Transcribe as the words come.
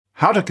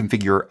how to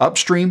configure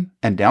upstream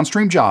and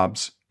downstream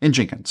jobs in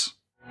Jenkins.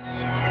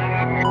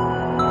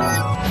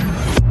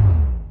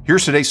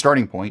 Here's today's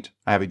starting point.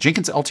 I have a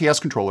Jenkins LTS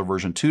controller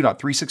version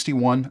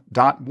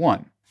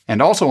 2.361.1.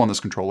 And also on this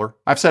controller,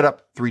 I've set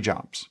up 3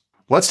 jobs.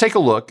 Let's take a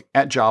look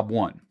at job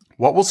 1.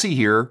 What we'll see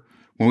here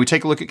when we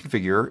take a look at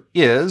configure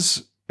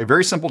is a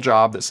very simple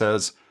job that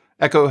says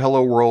echo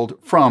hello world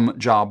from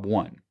job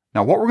 1.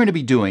 Now what we're going to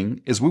be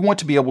doing is we want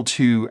to be able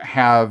to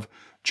have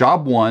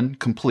job 1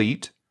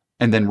 complete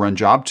and then run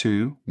job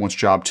 2. Once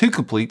job 2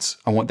 completes,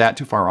 I want that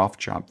to fire off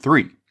job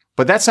 3.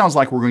 But that sounds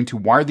like we're going to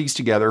wire these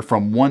together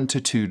from 1 to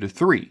 2 to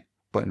 3.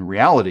 But in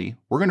reality,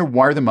 we're going to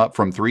wire them up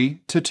from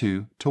 3 to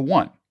 2 to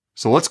 1.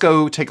 So let's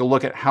go take a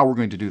look at how we're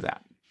going to do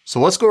that. So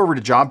let's go over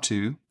to job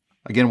 2.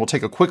 Again, we'll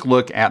take a quick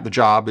look at the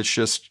job. It's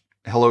just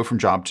hello from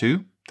job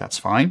 2. That's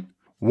fine.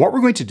 What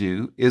we're going to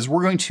do is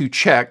we're going to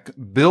check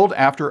build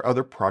after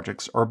other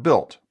projects are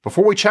built.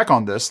 Before we check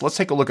on this, let's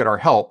take a look at our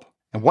help.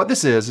 And what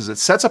this is it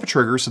sets up a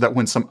trigger so that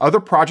when some other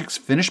projects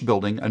finish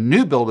building, a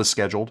new build is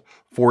scheduled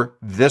for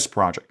this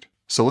project.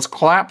 So let's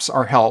collapse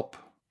our help,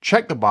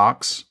 check the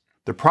box.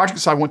 The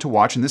projects I want to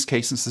watch, in this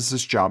case, since this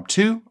is job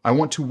 2, I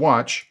want to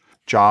watch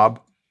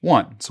job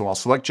 1. So I'll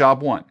select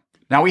job 1.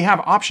 Now we have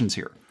options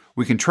here.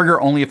 We can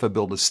trigger only if a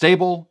build is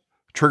stable,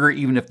 trigger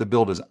even if the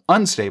build is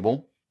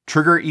unstable,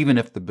 trigger even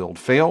if the build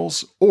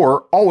fails,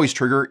 or always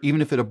trigger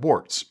even if it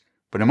aborts.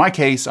 But in my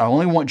case, I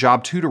only want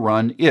job 2 to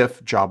run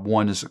if job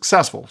 1 is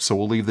successful. So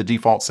we'll leave the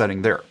default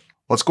setting there.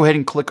 Let's go ahead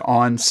and click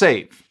on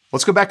save.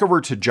 Let's go back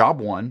over to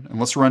job 1 and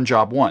let's run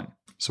job 1.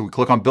 So we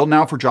click on build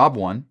now for job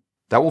 1.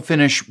 That will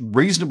finish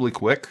reasonably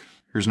quick.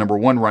 Here's number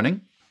 1 running.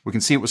 We can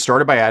see it was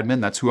started by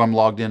admin. That's who I'm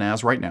logged in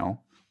as right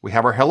now. We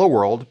have our hello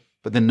world,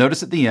 but then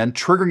notice at the end,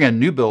 triggering a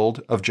new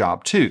build of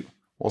job 2. Well,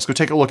 let's go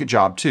take a look at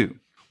job 2.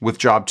 With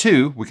job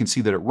 2, we can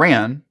see that it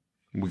ran.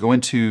 We go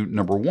into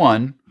number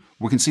 1.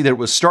 We can see that it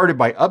was started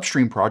by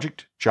upstream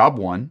project, job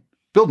 1,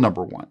 build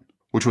number 1,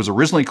 which was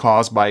originally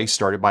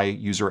started by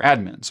user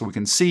admin. So we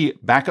can see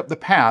back up the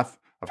path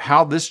of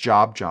how this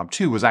job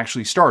 2, was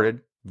actually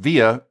started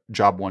via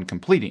job 1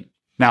 completing.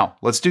 Now,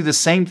 let's do the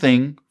same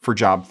thing for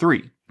job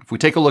 3. If we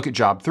take a look at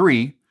job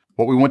 3,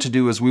 what we want to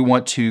do is we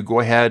want to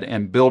go ahead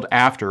and build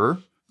after,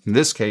 in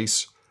this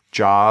case,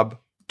 job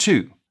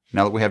 2.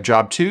 Now that we have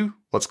job 2,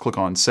 let's click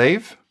on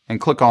save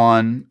and click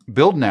on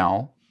build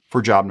now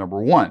for job number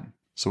 1.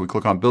 So we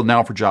click on build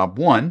now for job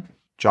 1.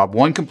 Job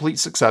 1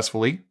 completes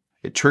successfully.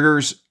 It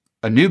triggers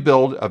a new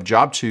build of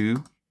job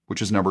 2,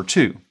 which is number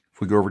 2.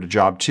 If we go over to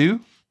job 2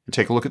 and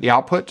take a look at the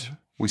output,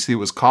 we see it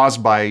was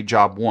caused by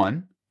job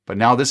 1. But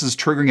now this is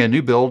triggering a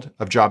new build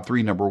of job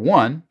 3, number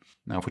 1.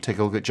 Now if we take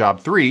a look at job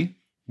 3,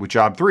 with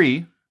job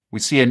 3, we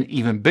see an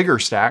even bigger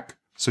stack.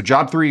 So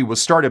job 3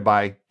 was started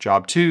by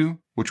job 2,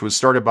 which was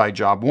started by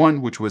job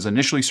 1, which was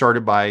initially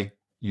started by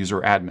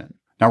user admin.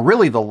 Now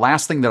really the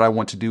last thing that I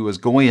want to do is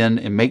go in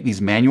and make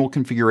these manual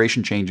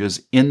configuration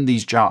changes in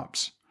these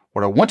jobs.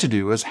 What I want to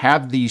do is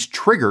have these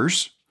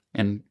triggers,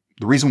 and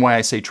the reason why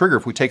I say trigger,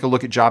 if we take a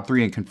look at job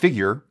 3 and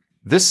configure,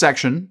 this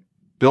section,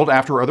 build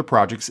after other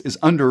projects, is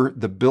under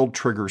the build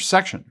triggers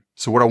section.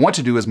 So what I want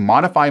to do is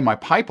modify my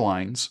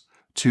pipelines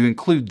to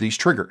include these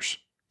triggers.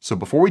 So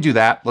before we do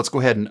that, let's go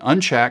ahead and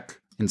uncheck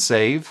and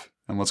save,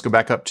 and let's go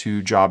back up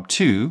to job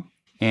 2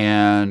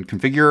 and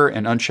configure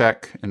and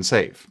uncheck and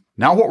save.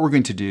 Now what we're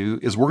going to do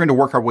is we're going to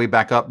work our way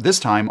back up, this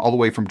time all the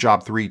way from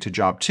job 3 to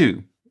job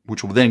 2,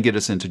 which will then get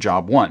us into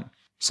job 1.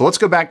 So let's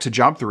go back to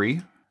job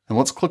 3 and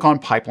let's click on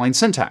pipeline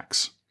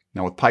syntax.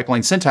 Now with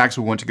pipeline syntax,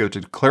 we want to go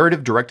to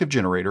declarative directive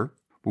generator.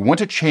 We want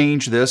to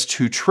change this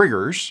to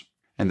triggers,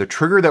 and the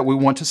trigger that we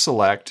want to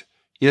select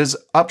is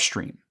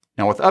upstream.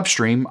 Now with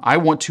upstream, I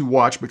want to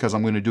watch, because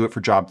I'm going to do it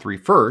for job 3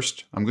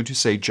 first, I'm going to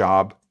say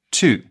job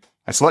 2.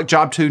 I select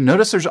job 2.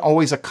 Notice there's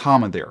always a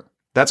comma there.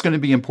 That's going to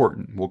be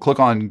important. We'll click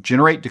on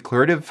Generate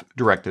Declarative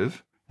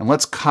Directive, and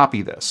let's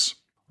copy this.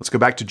 Let's go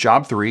back to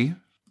job 3,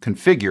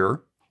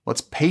 configure.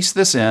 Let's paste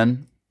this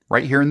in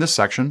right here in this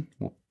section.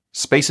 We'll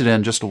space it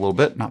in just a little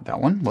bit, not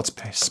that one. Let's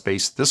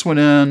space this one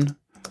in,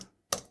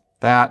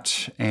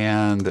 that,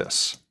 and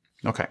this.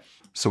 Okay,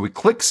 so we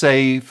click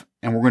save,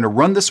 and we're going to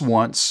run this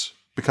once,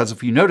 because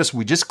if you notice,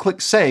 we just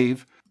click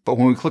save, but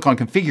when we click on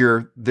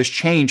configure, this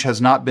change has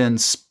not been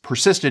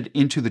persisted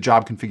into the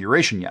job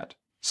configuration yet.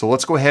 So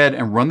let's go ahead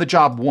and run the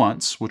job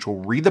once, which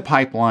will read the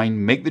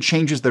pipeline, make the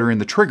changes that are in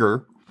the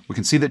trigger. We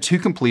can see that 2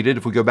 completed.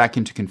 If we go back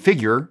into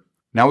configure,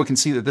 now we can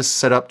see that this is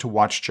set up to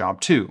watch job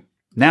 2.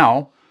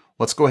 Now,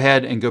 let's go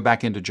ahead and go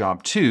back into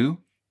job 2.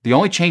 The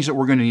only change that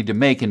we're going to need to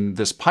make in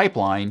this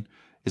pipeline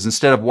is,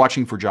 instead of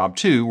watching for job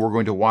 2, we're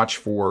going to watch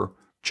for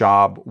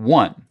job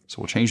 1. So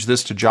we'll change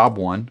this to job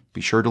 1.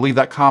 Be sure to leave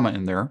that comma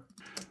in there.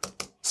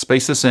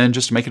 Space this in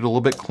just to make it a little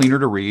bit cleaner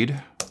to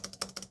read.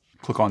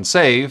 Click on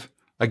save.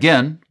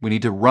 Again, we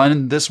need to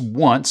run this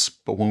once,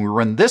 but when we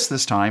run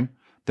this time,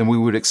 then we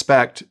would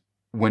expect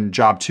when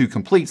job 2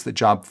 completes that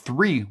job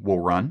 3 will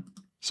run.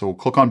 So we'll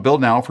click on build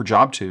now for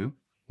job 2.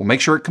 We'll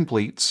make sure it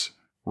completes.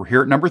 We're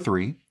here at number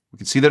 3. We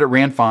can see that it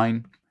ran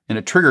fine, and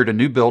it triggered a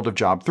new build of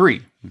job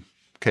 3.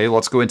 Okay,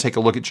 let's go and take a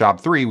look at job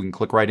 3. We can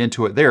click right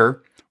into it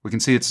there. We can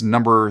see it's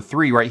number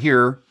 3 right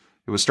here.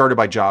 It was started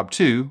by job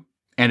 2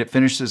 and it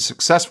finishes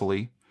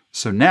successfully.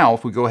 So now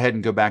if we go ahead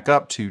and go back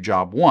up to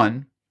job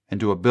 1 and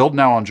do a build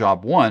now on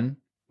job 1,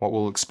 what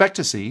we'll expect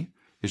to see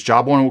is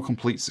job 1 will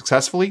complete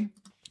successfully,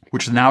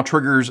 which now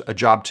triggers a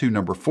job 2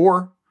 number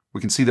 4.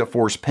 We can see that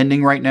 4 is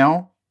pending right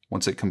now.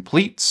 Once it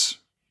completes,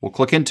 we'll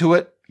click into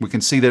it. We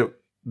can see that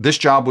this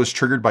job was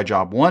triggered by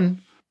job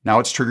 1. Now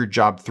it's triggered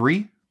job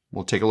 3.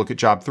 We'll take a look at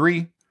job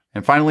 3.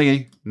 And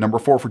finally, number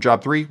 4 for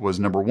job 3 was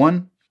number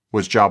 1,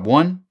 was job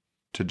 1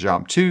 to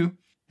job 2,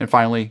 and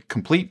finally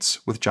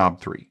completes with job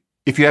 3.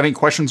 If you have any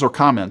questions or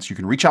comments, you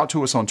can reach out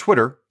to us on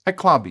Twitter at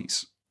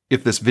CloudBees.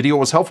 If this video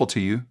was helpful to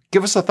you,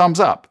 give us a thumbs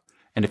up.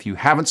 And if you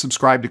haven't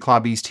subscribed to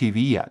CloudBees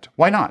TV yet,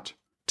 why not?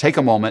 Take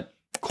a moment,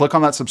 click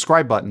on that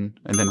subscribe button,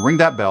 and then ring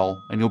that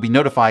bell, and you'll be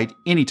notified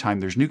anytime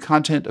there's new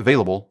content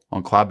available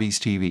on CloudBees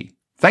TV.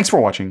 Thanks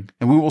for watching,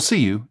 and we will see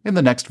you in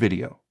the next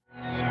video.